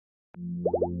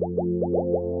In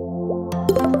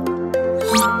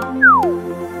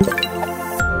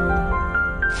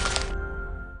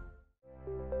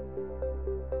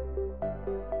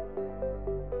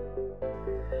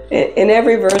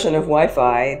every version of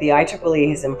Wi-Fi, the IEEE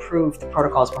has improved the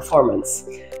protocol's performance,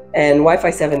 and Wi-Fi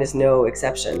 7 is no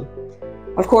exception.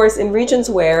 Of course, in regions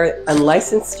where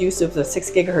unlicensed use of the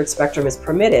 6 GHz spectrum is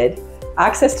permitted,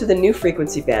 access to the new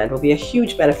frequency band will be a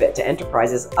huge benefit to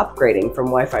enterprises upgrading from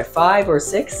Wi-Fi 5 or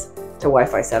 6 to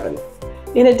Wi-Fi 7.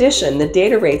 In addition, the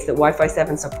data rates that Wi-Fi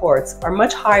 7 supports are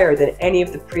much higher than any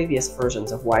of the previous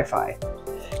versions of Wi-Fi.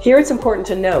 Here it's important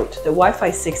to note that Wi-Fi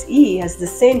 6E has the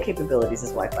same capabilities as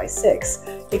Wi-Fi 6,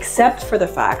 except for the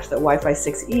fact that Wi-Fi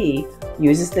 6E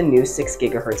uses the new 6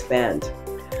 GHz band.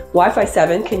 Wi-Fi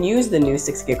 7 can use the new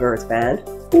 6 GHz band,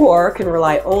 or can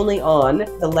rely only on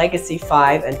the legacy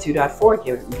 5 and 2.4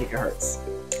 GHz.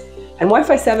 And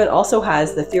Wi-Fi 7 also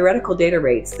has the theoretical data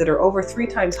rates that are over 3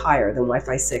 times higher than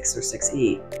Wi-Fi 6 or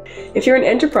 6E. If you're an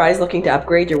enterprise looking to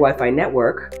upgrade your Wi-Fi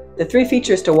network, the 3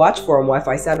 features to watch for in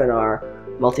Wi-Fi 7 are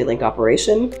multi-link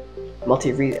operation,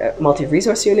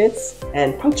 multi-resource units,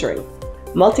 and puncturing.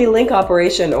 Multi-link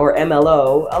operation, or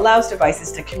MLO, allows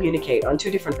devices to communicate on 2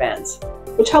 different bands,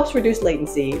 which helps reduce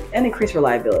latency and increase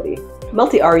reliability.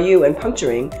 Multi-RU and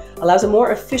puncturing allows a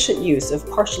more efficient use of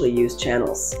partially used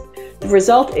channels. The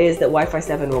result is that Wi-Fi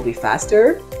 7 will be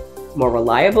faster, more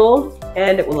reliable,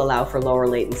 and it will allow for lower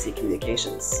latency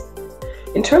communications.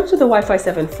 In terms of the Wi-Fi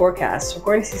 7 forecast, we're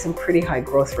going to see some pretty high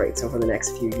growth rates over the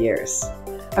next few years.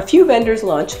 A few vendors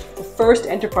launched the first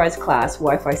enterprise-class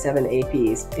Wi-Fi 7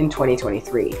 APs in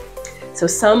 2023, so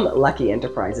some lucky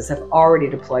enterprises have already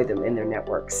deployed them in their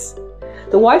networks.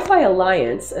 The Wi-Fi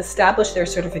Alliance established their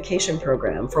certification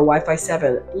program for Wi-Fi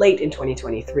 7 late in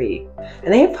 2023,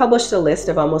 and they have published a list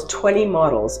of almost 20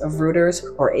 models of routers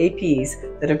or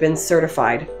APs that have been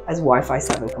certified as Wi-Fi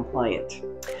 7 compliant.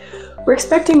 We're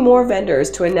expecting more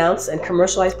vendors to announce and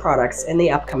commercialize products in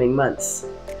the upcoming months.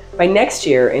 By next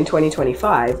year, in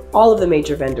 2025, all of the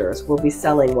major vendors will be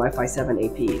selling Wi-Fi 7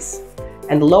 APs,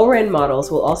 and lower-end models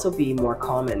will also be more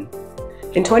common.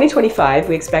 In 2025,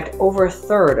 we expect over a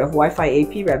third of Wi-Fi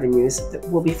AP revenues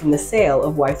will be from the sale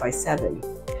of Wi-Fi 7.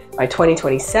 By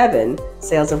 2027,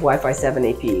 sales of Wi-Fi 7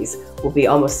 APs will be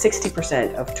almost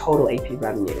 60% of total AP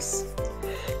revenues.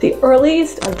 The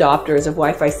earliest adopters of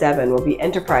Wi-Fi 7 will be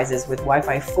enterprises with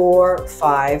Wi-Fi 4,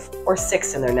 5, or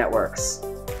 6 in their networks.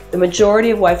 The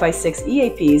majority of Wi-Fi 6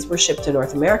 EAPs were shipped to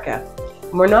North America,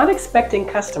 and we're not expecting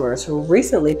customers who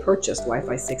recently purchased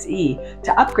Wi-Fi 6E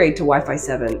to upgrade to Wi-Fi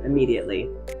 7 immediately.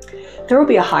 There will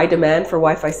be a high demand for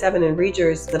Wi-Fi 7 in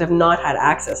regions that have not had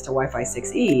access to Wi-Fi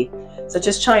 6E, such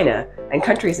as China and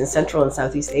countries in Central and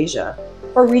Southeast Asia,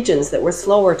 or regions that were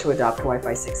slower to adopt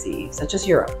Wi-Fi 6E, such as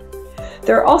Europe.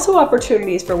 There are also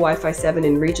opportunities for Wi-Fi 7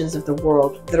 in regions of the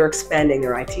world that are expanding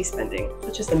their IT spending,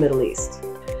 such as the Middle East.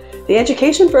 The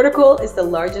education vertical is the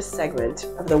largest segment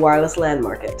of the wireless LAN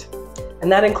market,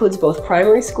 and that includes both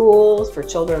primary schools for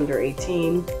children under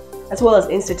 18, as well as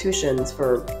institutions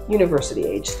for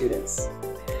university-age students.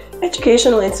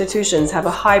 Educational institutions have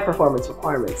a high performance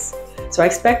requirements, so I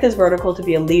expect this vertical to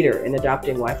be a leader in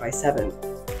adopting Wi-Fi 7.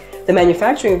 The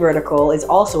manufacturing vertical is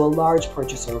also a large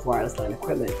purchaser of wireless LAN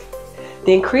equipment.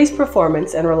 The increased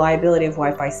performance and reliability of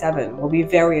Wi-Fi 7 will be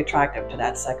very attractive to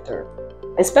that sector,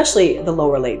 especially the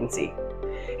lower latency.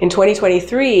 In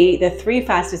 2023, the 3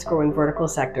 fastest growing vertical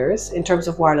sectors in terms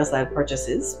of wireless LAN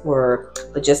purchases were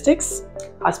logistics,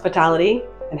 hospitality,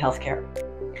 and healthcare.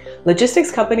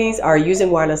 Logistics companies are using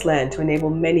wireless LAN to enable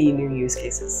many new use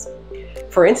cases.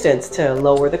 For instance, to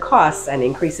lower the costs and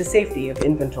increase the safety of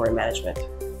inventory management.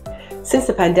 Since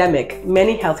the pandemic,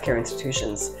 many healthcare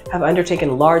institutions have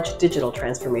undertaken large digital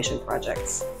transformation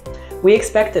projects. We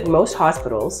expect that most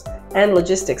hospitals and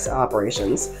logistics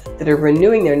operations that are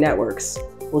renewing their networks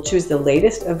will choose the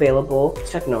latest available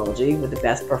technology with the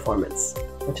best performance,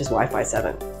 which is Wi-Fi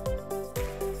 7.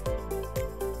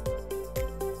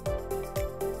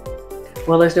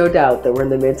 Well, there's no doubt that we're in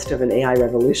the midst of an AI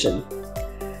revolution.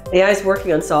 AI is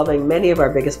working on solving many of our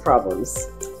biggest problems,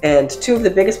 and 2 of the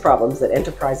biggest problems that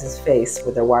enterprises face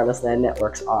with their wireless LAN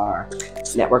networks are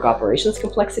network operations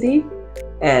complexity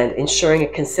and ensuring a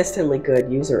consistently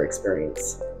good user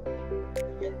experience.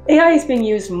 AI is being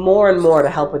used more and more to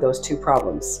help with those 2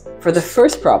 problems. For the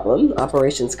first problem,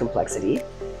 operations complexity,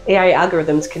 AI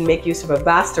algorithms can make use of a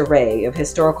vast array of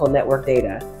historical network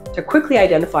data to quickly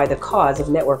identify the cause of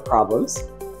network problems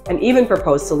and even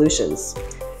propose solutions,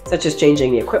 such as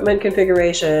changing the equipment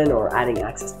configuration or adding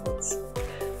access points.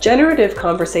 Generative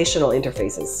conversational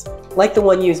interfaces, like the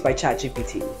one used by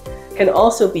ChatGPT, can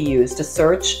also be used to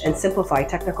search and simplify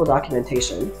technical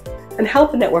documentation, and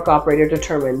help a network operator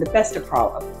determine the best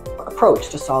approach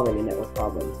to solving a network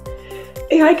problem.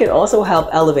 AI can also help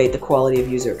elevate the quality of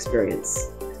user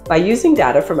experience. By using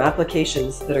data from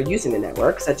applications that are using the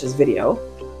network, such as video,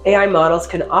 AI models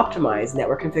can optimize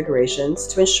network configurations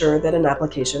to ensure that an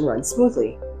application runs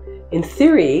smoothly. In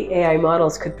theory, AI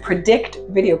models could predict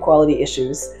video quality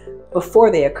issues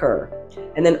before they occur,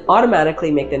 and then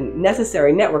automatically make the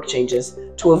necessary network changes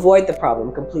to avoid the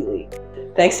problem completely.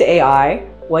 Thanks to AI,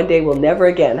 one day we'll never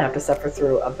again have to suffer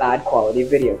through a bad quality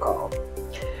video call.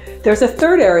 There's a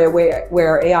third area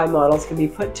where AI models can be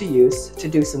put to use to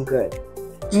do some good.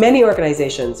 Many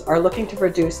organizations are looking to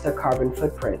reduce their carbon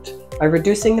footprint by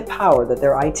reducing the power that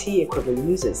their IT equipment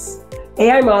uses.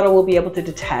 AI model will be able to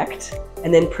detect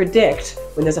and then predict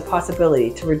when there's a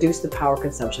possibility to reduce the power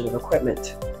consumption of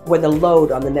equipment, when the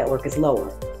load on the network is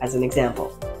lower, as an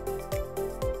example.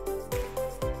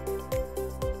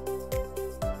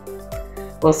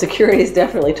 Well, security is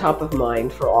definitely top of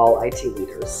mind for all IT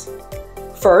leaders.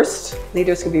 First,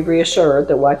 leaders can be reassured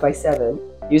that Wi-Fi 7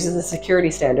 uses the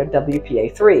security standard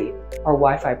WPA3, or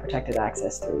Wi-Fi Protected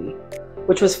Access 3,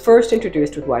 which was first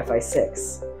introduced with Wi-Fi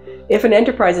 6. If an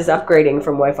enterprise is upgrading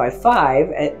from Wi-Fi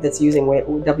 5 that's using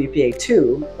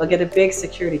WPA2, they'll get a big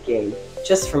security gain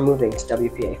just from moving to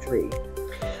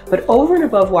WPA3. But over and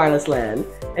above wireless LAN,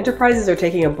 enterprises are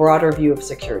taking a broader view of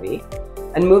security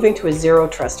and moving to a zero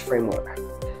trust framework.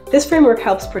 This framework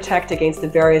helps protect against the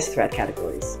various threat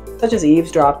categories, such as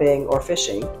eavesdropping or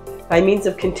phishing, by means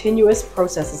of continuous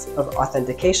processes of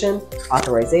authentication,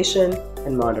 authorization,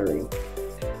 and monitoring.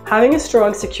 Having a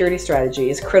strong security strategy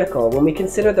is critical when we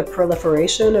consider the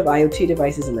proliferation of IoT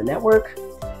devices in the network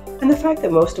and the fact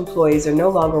that most employees are no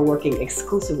longer working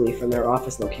exclusively from their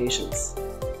office locations.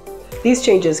 These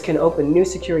changes can open new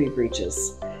security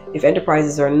breaches if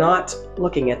enterprises are not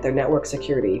looking at their network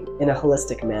security in a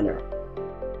holistic manner.